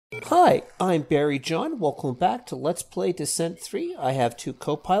Hi, I'm Barry John. Welcome back to Let's Play Descent 3. I have two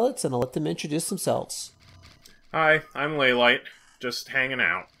co-pilots, and I'll let them introduce themselves. Hi, I'm Laylite. Just hanging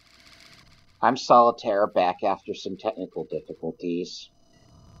out. I'm Solitaire, back after some technical difficulties.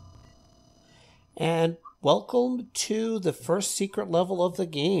 And welcome to the first secret level of the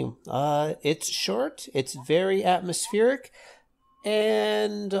game. It's short, it's very atmospheric,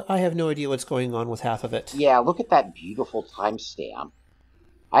 and I have no idea what's going on with half of it. Yeah, look at that beautiful timestamp.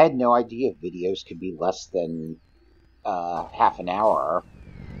 I had no idea videos could be less than half an hour.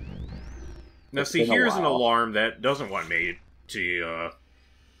 Now, see, here's an alarm that doesn't want me to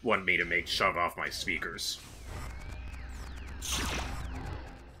make shove off my speakers.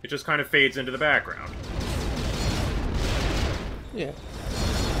 It just kind of fades into the background. Yeah.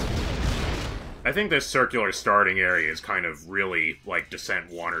 I think this circular starting area is kind of really like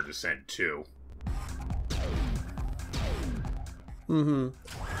Descent 1 or Descent 2. Mm-hmm.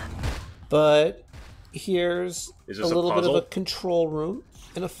 But here's a little bit of a control room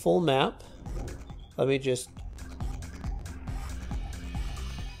and a full map. Let me just...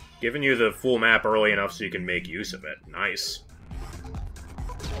 Giving you the full map early enough so you can make use of it. Nice.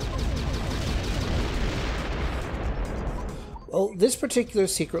 Well, this particular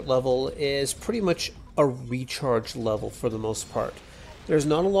secret level is pretty much a recharge level for the most part. There's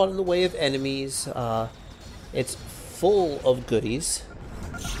not a lot in the way of enemies. It's full of goodies.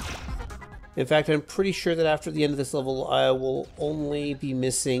 In fact, I'm pretty sure that after the end of this level, I will only be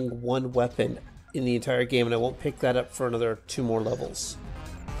missing one weapon in the entire game, and I won't pick that up for another 2 more levels.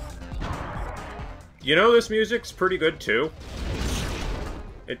 You know, this music's pretty good, too.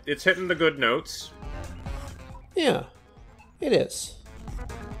 It's hitting the good notes. Yeah, it is.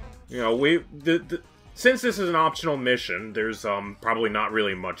 You know, since this is an optional mission, there's probably not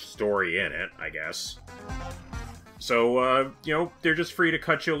really much story in it, I guess. So, you know, they're just free to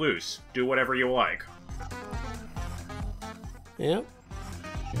cut you loose. Do whatever you like. Yeah.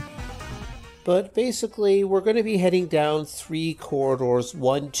 But basically, we're going to be heading down 3 corridors,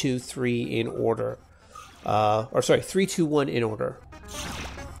 1, 2, 3 in order. 3, 2, 1 in order.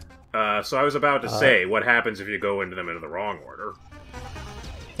 So I was about to say, what happens if you go into them in the wrong order?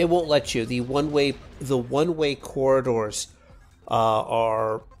 It won't let you. The one-way corridors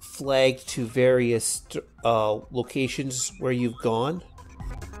are flagged to various locations where you've gone.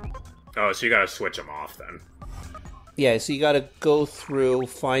 Oh, so you gotta switch them off then. Yeah, so you gotta go through,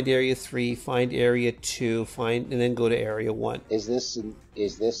 find Area 3, find Area 2, and then go to Area 1. Is this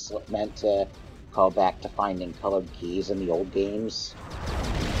meant to call back to finding colored keys in the old games?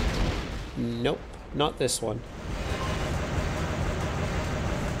 Nope, not this one.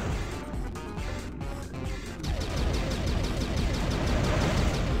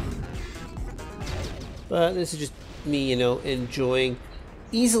 But this is just me, you know, enjoying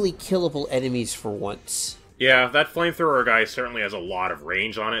easily killable enemies for once. Yeah, that flamethrower guy certainly has a lot of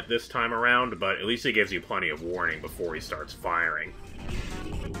range on it this time around, but at least he gives you plenty of warning before he starts firing.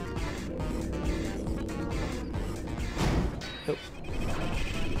 Oh.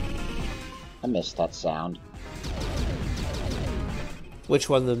 I missed that sound. Which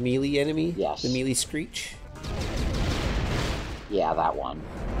one, the melee enemy? Yes. The melee screech? Yeah, that one.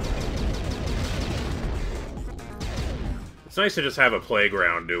 It's nice to just have a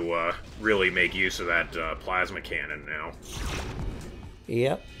playground to really make use of that plasma cannon now.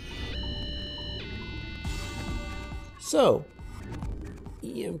 Yep. So,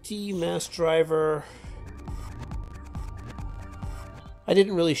 EMT, mass driver. I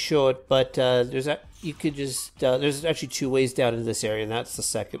didn't really show it, but there's actually 2 ways down into this area, and that's the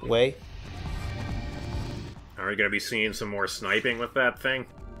second way. Are we going to be seeing some more sniping with that thing?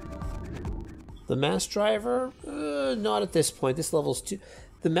 The mass driver? Not at this point. This level's too...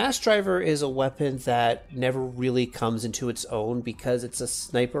 The mass driver is a weapon that never really comes into its own because it's a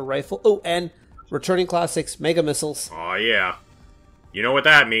sniper rifle. Oh, and returning classics, mega missiles. Aw, yeah. You know what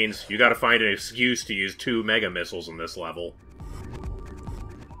that means. You gotta find an excuse to use 2 mega missiles in this level.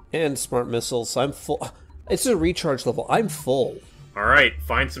 And smart missiles. I'm full. It's a recharge level. I'm full. Alright,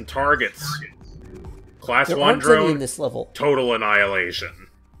 find some targets. Class There 1 aren't any drone, in this level. total annihilation.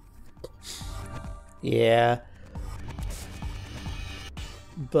 Yeah.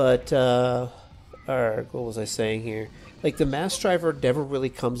 But, alright, what was I saying here? Like, the mass driver never really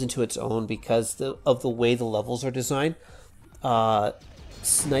comes into its own because of the way the levels are designed.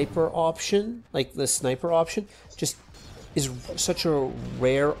 Sniper option, like the sniper option, just is such a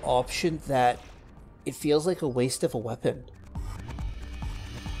rare option that it feels like a waste of a weapon.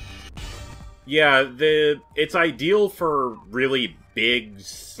 Yeah, it's ideal for really big,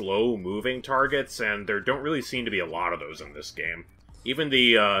 slow-moving targets, and there don't really seem to be a lot of those in this game. Even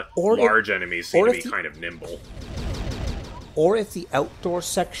the Or if- large enemies seem or to if be the- kind of nimble. Or if the outdoor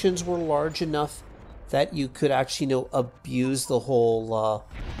sections were large enough that you could actually, abuse the whole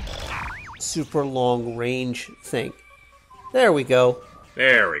super long range thing. There we go.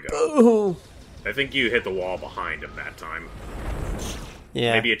 There we go. Ooh. I think you hit the wall behind him that time.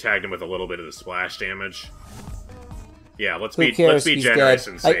 Yeah. Maybe you tagged him with a little bit of the splash damage. Yeah, let's Who be cares? let's be He's generous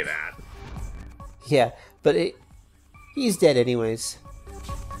dead. and say that. Yeah, but he's dead anyways.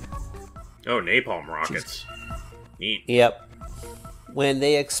 Oh, napalm rockets. Neat. Yep. When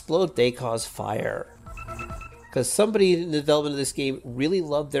they explode, they cause fire. Because somebody in the development of this game really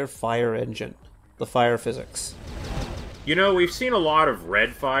loved their fire engine, the fire physics. You know, we've seen a lot of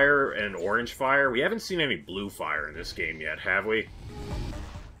red fire and orange fire. We haven't seen any blue fire in this game yet, have we?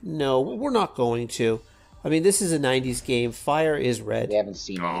 No, we're not going to. I mean, this is a 90s game. Fire is red. We haven't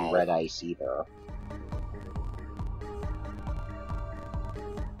seen any Oh. red ice either.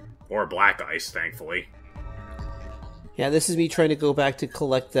 Or black ice, thankfully. Yeah, this is me trying to go back to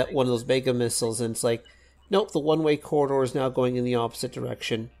collect that one of those mega missiles, and it's like, nope, the one-way corridor is now going in the opposite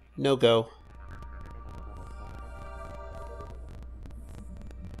direction. No go.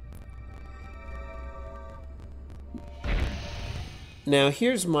 Now,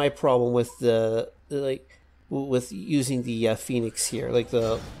 here's my problem with with using the Phoenix here, like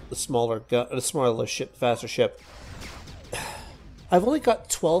the smaller ship, faster ship. I've only got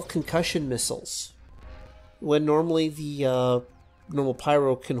 12 concussion missiles, when normally the normal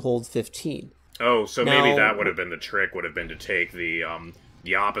Pyro can hold 15. Oh, so Now- maybe that would have been the trick, would have been to take the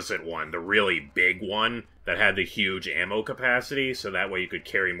opposite one, the really big one that had the huge ammo capacity, so that way you could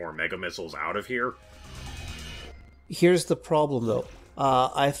carry more mega missiles out of here. Here's the problem, though.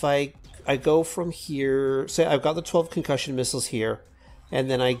 If I go from here, say I've got the 12 concussion missiles here, and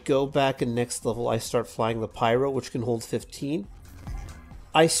then I go back and next level I start flying the Pyro, which can hold 15.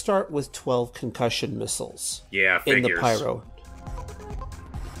 I start with 12 concussion missiles Yeah, in figures. the Pyro.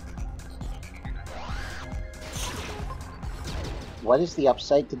 What is the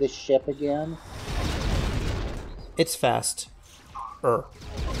upside to this ship again? It's fast.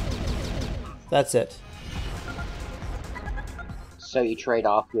 That's it. So you trade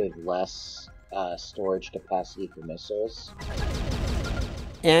off with less storage capacity for missiles?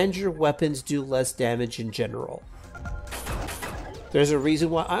 And your weapons do less damage in general. There's a reason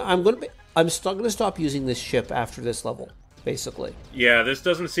why I'm still going to stop using this ship after this level, basically. Yeah, this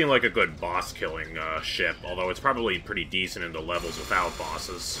doesn't seem like a good boss-killing ship, although it's probably pretty decent in the levels without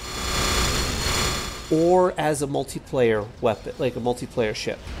bosses. Or as a multiplayer weapon, like a multiplayer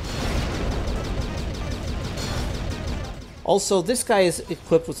ship. Also, this guy is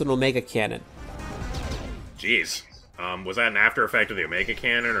equipped with an Omega cannon. Jeez. Was that an after effect of the Omega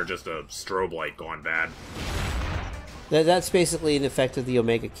Cannon, or just a strobe light gone bad? That's basically an effect of the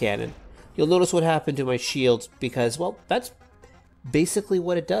Omega cannon. You'll notice what happened to my shields because, well, that's basically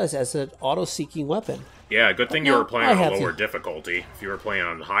what it does as an auto-seeking weapon. Yeah, good thing No, you were playing I on have lower to- difficulty. If you were playing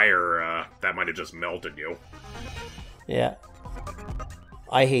on higher, that might have just melted you. Yeah.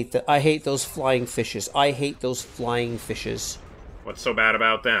 I hate those flying fishes. I hate those flying fishes. What's so bad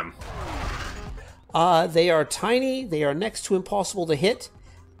about them? They are tiny, they are next to impossible to hit,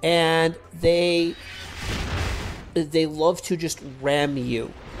 and they love to just ram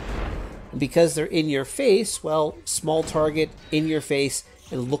you. And because they're in your face, well, small target, in your face,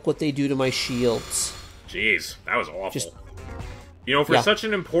 and look what they do to my shields. Jeez, that was awful. Just- You know, for Yeah. such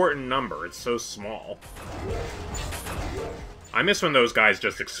an important number, it's so small. I miss when those guys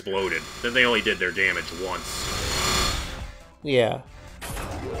just exploded. Then they only did their damage once. Yeah.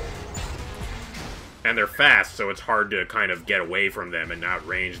 And they're fast, so it's hard to kind of get away from them and not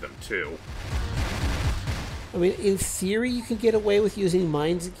range them too. I mean, in theory, you can get away with using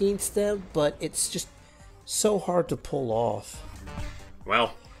mines against them, but it's just so hard to pull off.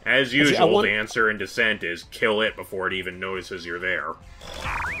 Well, as Actually, usual, the answer in Descent is kill it before it even notices you're there.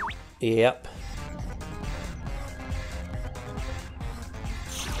 Yep.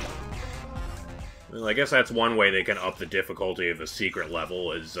 Well, I guess that's one way they can up the difficulty of the secret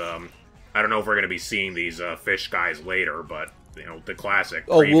level is, I don't know if we're going to be seeing these fish guys later, but, you know, the classic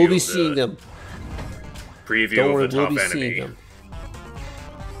Oh, preview we'll of be the- seeing them. Preview Don't worry, of the we'll tough be enemy. seeing them.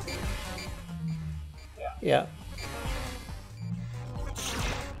 Yeah.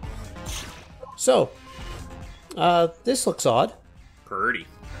 So, this looks odd. Purdy.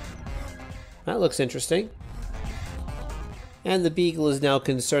 That looks interesting. And the Beagle is now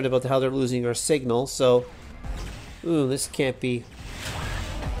concerned about how they're losing our signal, so... Ooh, this can't be...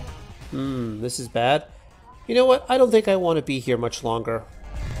 this is bad. You know what? I don't think I want to be here much longer.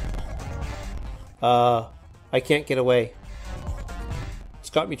 I can't get away.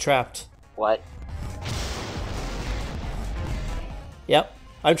 got me trapped. What? Yep.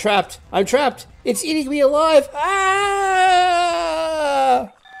 I'm trapped. I'm trapped. It's eating me alive. Ah!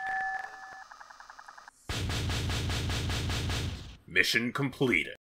 Mission completed.